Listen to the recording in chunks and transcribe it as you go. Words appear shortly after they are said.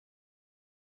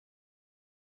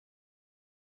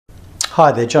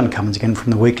Hi there, John Cummins again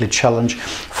from the Weekly Challenge.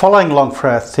 Following along for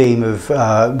our theme of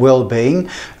well-being,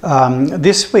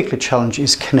 this Weekly Challenge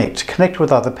is connect. Connect with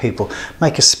other people.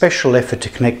 Make a special effort to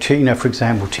connect to, for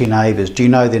example, to your neighbours. Do you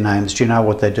know their names? Do you know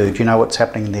what they do? Do you know what's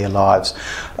happening in their lives?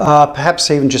 Perhaps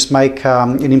even just make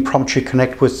an impromptu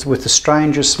connect with a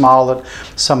stranger. Smile at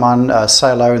someone, say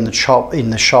hello in the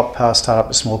shop, start up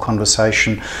a small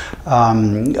conversation.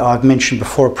 I've mentioned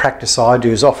before, a practice I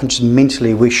do is often just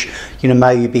mentally wish,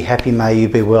 may you be happy, may you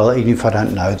be well, even if I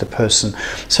don't know the person.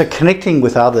 So connecting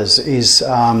with others is,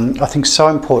 I think, so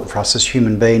important for us as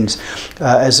human beings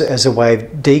as a way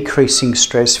of decreasing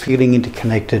stress, feeling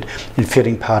interconnected and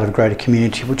feeling part of a greater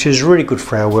community, which is really good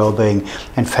for our well-being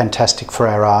and fantastic for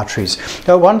our arteries.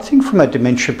 Now, one thing from a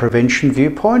dementia prevention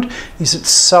viewpoint is it's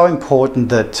so important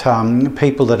that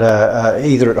people that are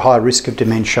either at high risk of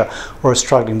dementia or are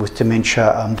struggling with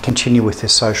dementia continue with their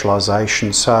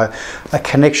socialisation. So a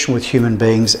connection with human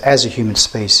beings as a human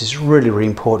species is really, really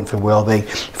important for well-being,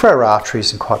 for our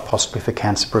arteries and quite possibly for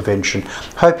cancer prevention.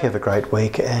 Hope you have a great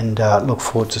week and look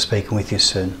forward to speaking with you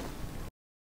soon.